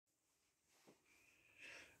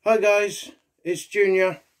Hi guys, it's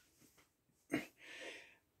Junior.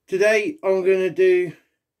 Today I'm going to do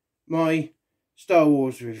my Star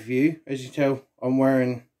Wars review. As you tell, I'm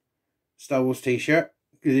wearing a Star Wars t-shirt,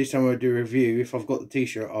 because each time I do a review, if I've got the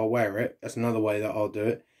t-shirt, I'll wear it. That's another way that I'll do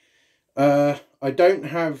it. I don't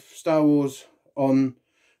have Star Wars on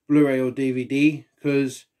Blu-ray or DVD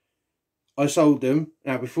because I sold them.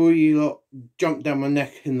 Now, before you lot jump down my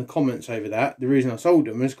neck in the comments over that, the reason I sold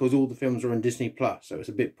them is because all the films are on Disney Plus, so it's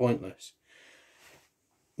a bit pointless.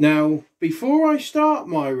 Now, before I start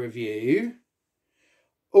my review,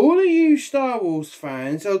 all of you Star Wars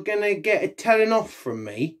fans are going to get a telling off from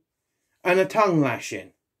me and a tongue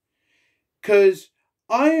lashing. Because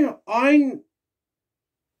I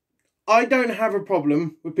don't have a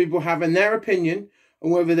problem with people having their opinion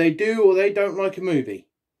on whether they do or they don't like a movie.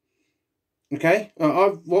 Okay?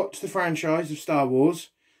 I've watched the franchise of Star Wars.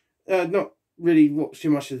 Not really watched too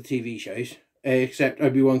much of the TV shows, except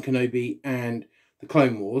Obi-Wan Kenobi and the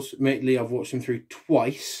Clone Wars. Admittedly, I've watched them through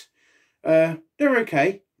twice. They're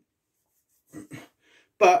okay.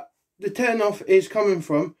 But the turn-off is coming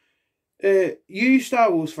from you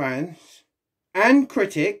Star Wars fans and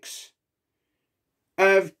critics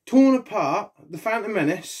have torn apart The Phantom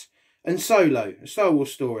Menace and Solo, a Star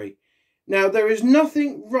Wars story. Now, there is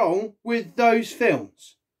nothing wrong with those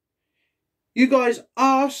films. You guys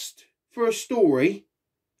asked for a story,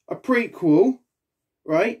 a prequel,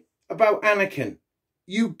 right, about Anakin.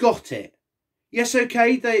 You got it. Yes,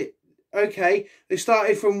 okay, they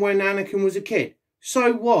started from when Anakin was a kid.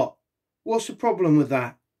 So what? What's the problem with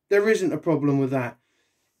that? There isn't a problem with that.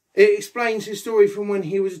 It explains his story from when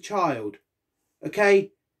he was a child.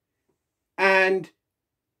 Okay? And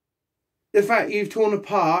the fact you've torn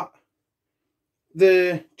apart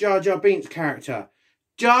the Jar Jar Binks character.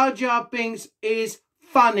 Jar Jar Binks is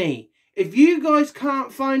funny. If you guys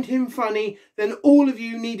can't find him funny, then all of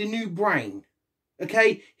you need a new brain.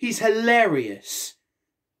 Okay? He's hilarious.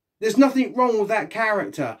 There's nothing wrong with that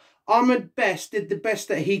character. Ahmed Best did the best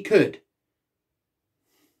that he could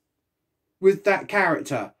with that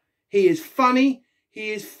character. He is funny. He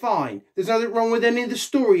is fine. There's nothing wrong with any of the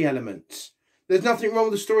story elements. There's nothing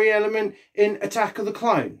wrong with the story element in Attack of the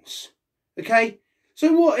Clones. Okay?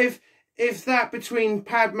 So what if that between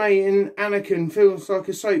Padme and Anakin feels like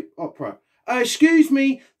a soap opera? Excuse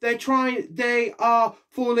me, they are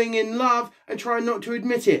falling in love and trying not to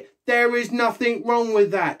admit it. There is nothing wrong with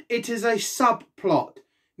that. It is a subplot.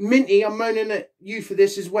 Minty, I'm moaning at you for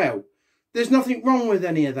this as well. There's nothing wrong with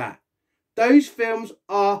any of that. Those films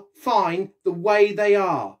are fine the way they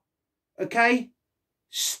are. Okay?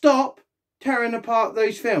 Stop tearing apart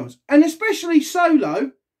those films. And especially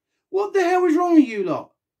Solo. What the hell is wrong with you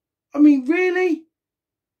lot? I mean, really?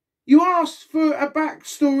 You asked for a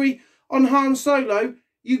backstory on Han Solo.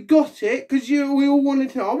 You got it because we all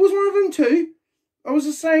wanted to know. I was one of them too. I was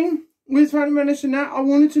the same with Phantom Menace and that. I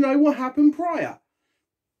wanted to know what happened prior.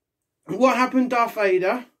 What happened to Darth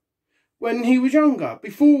Vader when he was younger,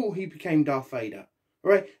 before he became Darth Vader.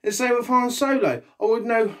 Right? The same with Han Solo. I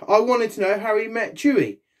wanted to know how he met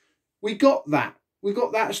Chewie. We got that. We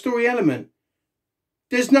got that story element.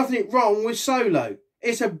 There's nothing wrong with Solo.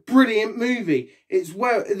 It's a brilliant movie.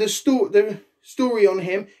 The story on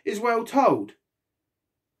him is well told.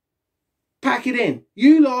 Pack it in.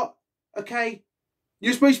 You lot, okay?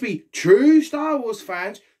 You're supposed to be true Star Wars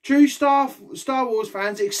fans. True Star Wars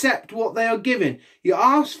fans accept what they are given. You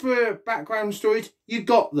asked for background stories, you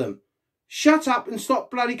got them. Shut up and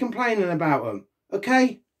stop bloody complaining about them.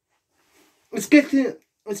 Okay? It's getting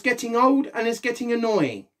old and it's getting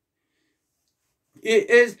annoying.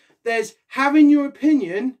 There's having your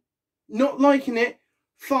opinion, not liking it,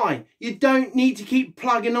 fine. You don't need to keep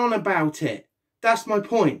plugging on about it. That's my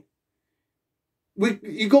point.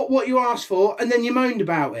 You got what you asked for and then you moaned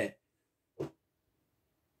about it.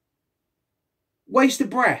 Waste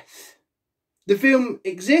of breath. The film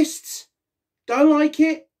exists. Don't like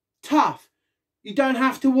it? Tough. You don't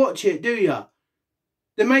have to watch it, do you?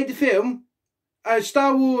 They made the film,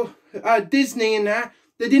 Star Wars, Disney and that.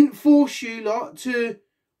 They didn't force you lot to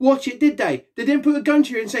watch it, did they? They didn't put a gun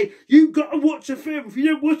to you and say, you got to watch the film. If you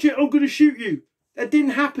don't watch it, I'm going to shoot you. That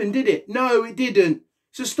didn't happen, did it? No, it didn't.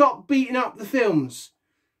 So stop beating up the films.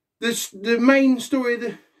 The main story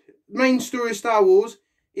of Star Wars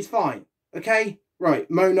is fine. Okay? Right,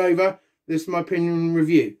 moan over. This is my opinion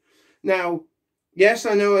review. Now, yes,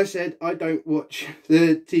 I know I said I don't watch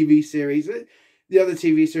the TV series. The other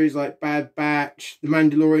TV series like Bad Batch, The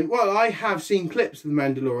Mandalorian. Well, I have seen clips of The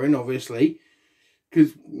Mandalorian, obviously,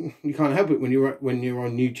 because you can't help it when you're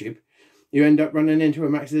on YouTube. You end up running into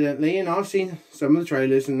them accidentally, and I've seen some of the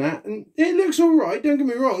trailers and that, and it looks all right. Don't get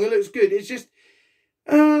me wrong, it looks good. It's just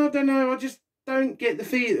I don't know. I just don't get the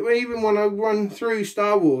feel. Even when I run through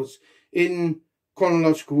Star Wars in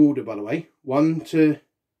chronological order, by the way, 1 to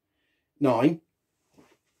 9.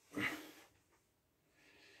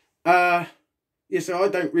 Yeah, so I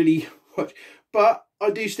don't really watch, but I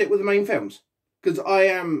do stick with the main films because I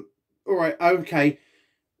am all right. Okay,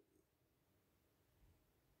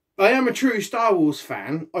 I am a true Star Wars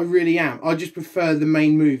fan. I really am. I just prefer the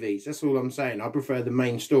main movies. That's all I'm saying. I prefer the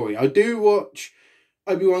main story. I do watch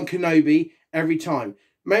Obi-Wan Kenobi every time.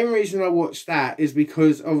 Main reason I watch that is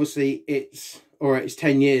because obviously it's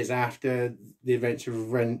 10 years after the events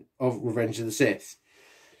of Revenge of the Sith.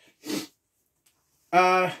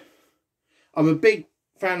 I'm a big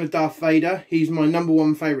fan of Darth Vader. He's my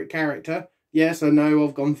 #1 favourite character. Yes, I know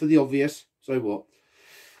I've gone for the obvious. So what?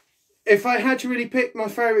 If I had to really pick my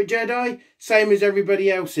favourite Jedi, same as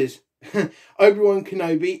everybody else's. Obi-Wan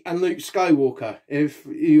Kenobi and Luke Skywalker, if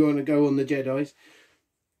you want to go on the Jedis.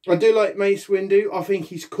 I do like Mace Windu. I think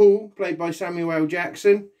he's cool, played by Samuel L.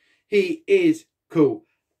 Jackson. He is cool.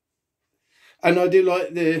 And I do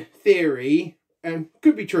like the theory, and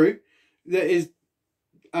could be true, that his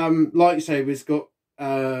lightsaber's got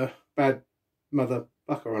bad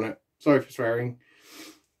motherfucker on it. Sorry for swearing.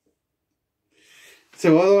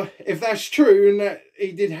 So if that's true and that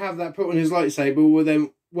he did have that put on his lightsaber, well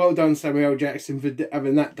then, well done Samuel L. Jackson for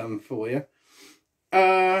having that done for you.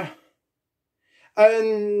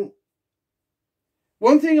 And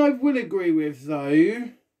one thing I will agree with though,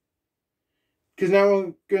 because now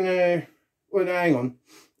I'm gonna, well hang on,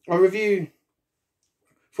 I'll review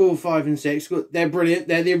 4, 5 and 6. They're brilliant.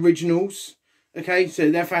 They're the originals. Okay, so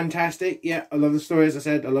they're fantastic. Yeah, I love the story. As I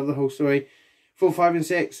said, I love the whole story. 4, 5 and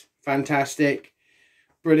 6, fantastic.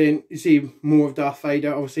 Brilliant. You see more of Darth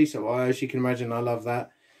Vader, obviously. So as you can imagine, I love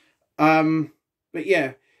that. But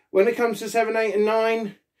yeah, when it comes to 7, 8 and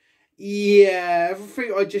 9, yeah,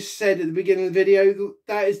 everything I just said at the beginning of the video,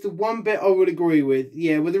 that is the one bit I would agree with.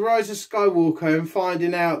 Yeah, with the Rise of Skywalker and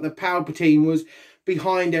finding out that Palpatine was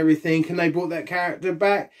behind everything and they brought that character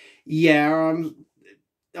back, yeah,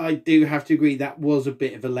 I do have to agree that was a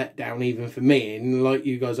bit of a letdown even for me. And like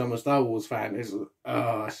you guys, I'm a Star Wars fan.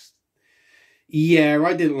 Yeah,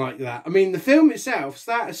 I didn't like that. I mean, the film itself,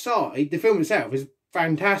 that aside, the film itself is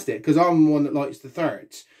fantastic because I'm one that likes the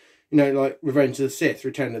thirds. You know, like Revenge of the Sith,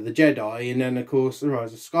 Return of the Jedi, and then, of course, The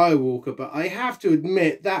Rise of Skywalker. But I have to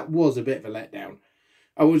admit, that was a bit of a letdown.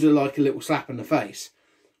 I was like a little slap in the face.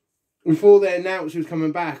 Before they announced he was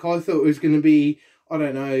coming back, I thought it was going to be, I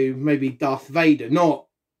don't know, maybe Darth Vader, not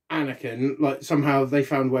Anakin. Like, somehow they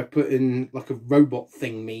found a way of putting, like, a robot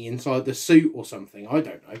thingy inside the suit or something. I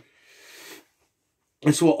don't know.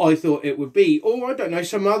 That's what I thought it would be. Or, I don't know,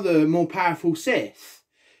 some other more powerful Sith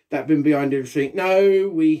that had been behind everything. No,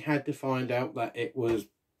 we had to find out that it was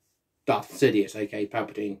Darth Sidious, aka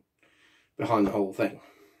Palpatine, behind the whole thing.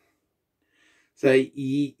 So,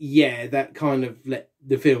 yeah, that kind of let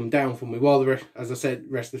the film down for me. While, as I said, the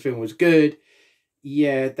rest of the film was good,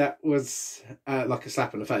 yeah, that was like a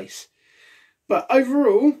slap in the face. But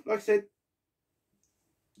overall, like I said,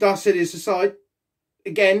 Darth Sidious aside,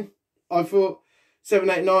 again, I thought 7,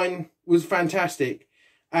 8, 9 was fantastic.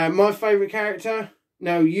 My favourite character,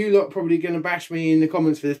 now you lot probably going to bash me in the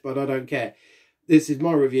comments for this, but I don't care. This is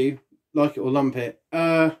my review, like it or lump it.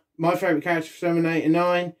 My favourite character for 7, 8 and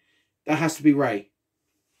 9, that has to be Rey.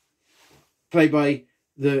 Played by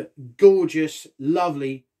the gorgeous,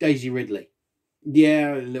 lovely Daisy Ridley.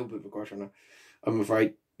 Yeah, a little bit of a crush on her, I'm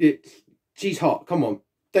afraid. She's hot, come on.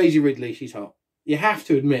 Daisy Ridley, she's hot. You have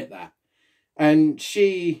to admit that. And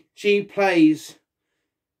she plays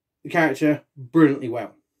the character brilliantly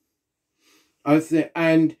well.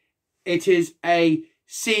 And it is a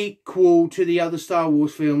sequel to the other Star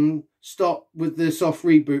Wars film. Stop with the soft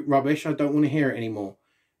reboot rubbish. I don't want to hear it anymore.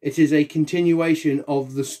 It is a continuation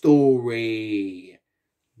of the story.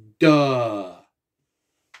 Duh.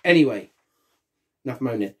 Anyway, enough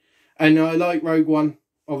moaning. And I like Rogue One,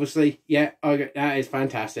 obviously. Yeah, that is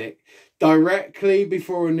fantastic. Directly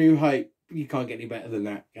before A New Hope. You can't get any better than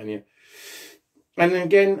that, can you? And then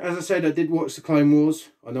again, as I said, I did watch the Clone Wars.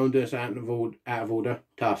 I know I'm doing this out of order.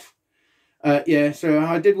 Tough. Yeah, so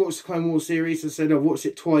I did watch the Clone Wars series. As I said, I've watched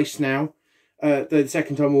it twice now. The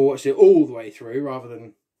second time I watched it all the way through rather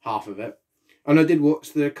than half of it. And I did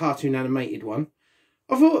watch the cartoon animated one.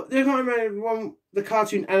 I thought the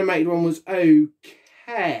cartoon animated one was okay.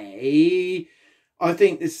 I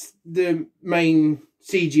think the main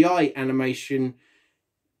CGI animation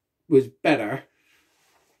was better.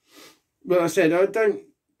 But like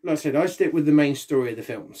I said, I stick with the main story of the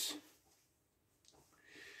films.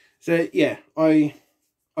 So yeah, I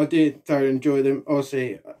did thoroughly enjoy them.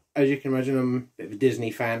 Obviously, as you can imagine, I'm a bit of a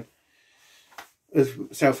Disney fan.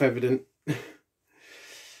 It's self-evident.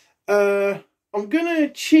 I'm gonna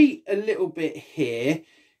cheat a little bit here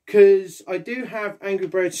because I do have Angry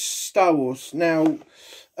Birds Star Wars. Now,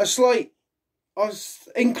 I'll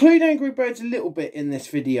include Angry Birds a little bit in this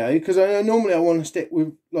video because normally I want to stick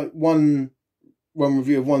with like one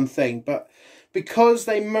review of one thing, but because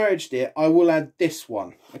they merged it, I will add this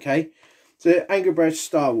one. Okay, so Angry Birds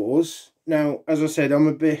Star Wars. Now, as I said, I'm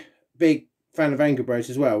a big fan of Angry Birds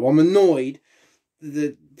as well. I'm annoyed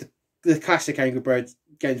the classic Angry Birds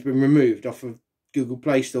game's been removed off of Google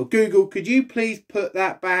Play Store. Google, could you please put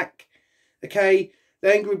that back? Okay,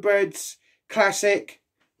 the Angry Birds Classic,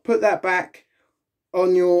 put that back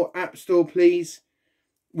on your App Store, please,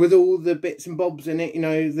 with all the bits and bobs in it, you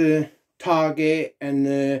know, the target and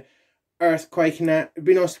the earthquake and that. It'd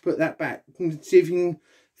be nice to put that back. See if you can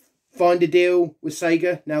find a deal with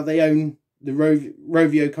Sega. Now they own the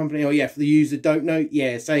Rovio company. Oh yeah, for the user don't know,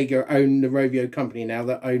 yeah, Sega own the Rovio company now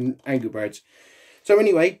that own Angry Birds. So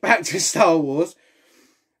anyway, back to Star Wars.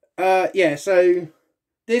 Yeah, so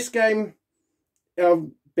this game, I'm a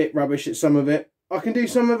bit rubbish at some of it. I can do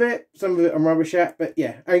some of it I'm rubbish at, but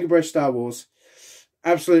yeah, Angry Birds Star Wars,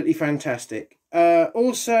 absolutely fantastic.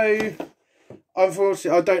 Also,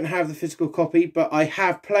 unfortunately, I don't have the physical copy, but I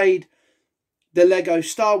have played the Lego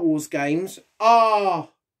Star Wars games.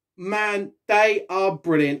 Man, they are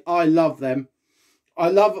brilliant. I love them. I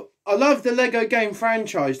love the Lego game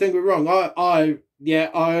franchise. Don't get me wrong. I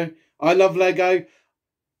love Lego.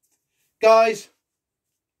 Guys,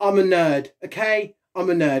 I'm a nerd, okay?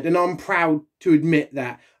 I'm a nerd, and I'm proud to admit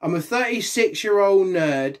that. I'm a 36-year-old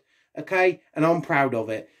nerd, okay? And I'm proud of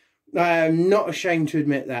it. I am not ashamed to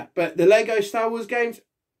admit that. But the Lego Star Wars games,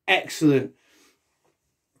 excellent.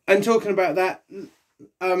 And talking about that,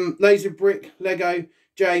 Laser Brick Lego,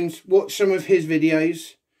 James, watch some of his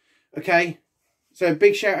videos, okay? So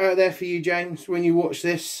big shout out there for you, James, when you watch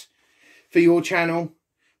this for your channel.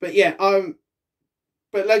 But yeah,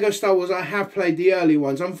 but Lego Star Wars, I have played the early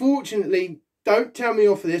ones. Unfortunately, don't tell me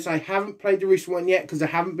off of this. I haven't played the recent one yet because I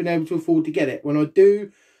haven't been able to afford to get it. When I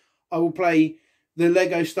do, I will play the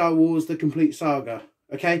Lego Star Wars, the complete saga.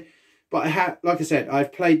 Okay, but like I said,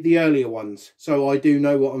 I've played the earlier ones, so I do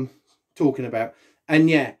know what I'm talking about. And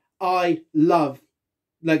yeah, I love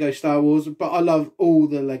Lego Star Wars, but I love all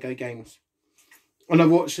the Lego games. And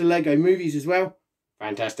I've watched the Lego movies as well.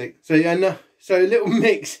 Fantastic. So yeah, so a little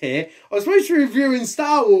mix here. I was supposed to be reviewing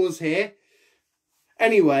Star Wars here.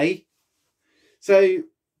 Anyway, so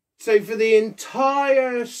for the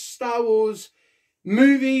entire Star Wars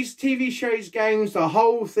movies, TV shows, games, the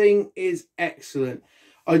whole thing is excellent.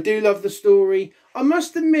 I do love the story. I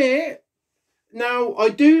must admit, now I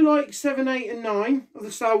do like 7, 8 and 9 of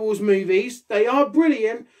the Star Wars movies. They are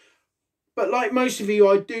brilliant. But like most of you,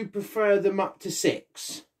 I do prefer them up to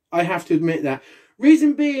 6. I have to admit that.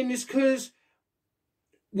 Reason being is because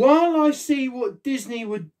while I see what Disney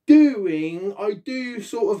were doing, I do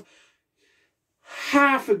sort of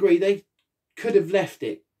half agree they could have left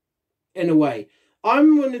it in a way.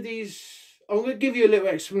 I'm one of these, I'm going to give you a little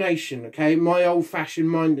explanation, okay? My old-fashioned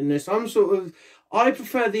mindedness. I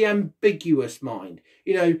prefer the ambiguous mind.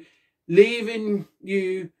 You know, leaving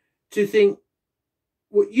you to think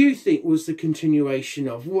what you think was the continuation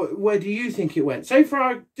of. Where do you think it went? So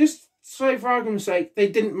for argument's sake, they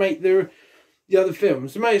didn't make the other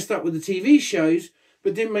films. They may have stuck with the TV shows,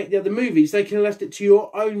 but didn't make the other movies. They can have left it to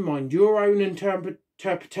your own mind, your own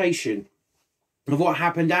interpretation of what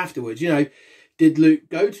happened afterwards. You know, did Luke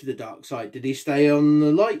go to the dark side? Did he stay on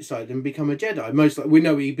the light side and become a Jedi? Most likely, we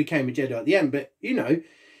know he became a Jedi at the end, but you know,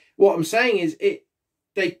 what I'm saying is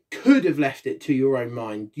they could have left it to your own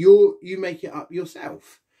mind. You make it up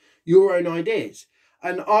yourself, your own ideas.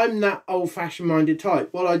 And I'm that old-fashioned minded type.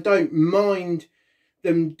 While I don't mind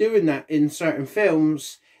them doing that in certain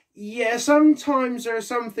films, yeah, sometimes there are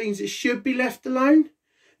some things that should be left alone.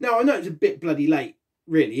 Now, I know it's a bit bloody late,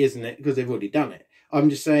 really, isn't it? Because they've already done it. I'm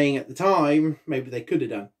just saying at the time, maybe they could have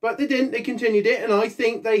done. But they didn't. They continued it. And I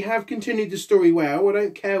think they have continued the story well. I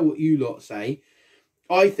don't care what you lot say.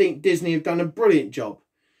 I think Disney have done a brilliant job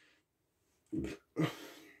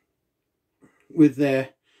with the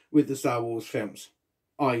Star Wars films.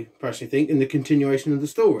 I personally think, in the continuation of the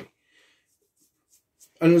story.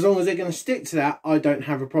 And as long as they're going to stick to that, I don't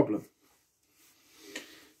have a problem.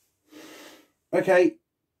 Okay,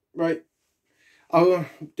 right. I'll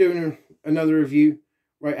do another review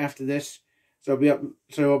right after this. So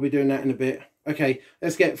I'll be doing that in a bit. Okay,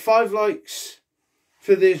 let's get 5 likes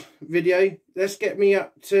for this video. Let's get me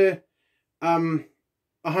up to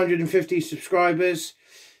 150 subscribers.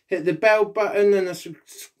 Hit the bell button and the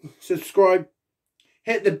subscribe.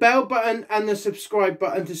 Hit the bell button and the subscribe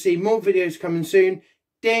button to see more videos coming soon.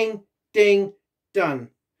 Ding, ding, done.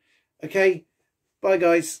 Okay, bye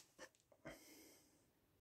guys.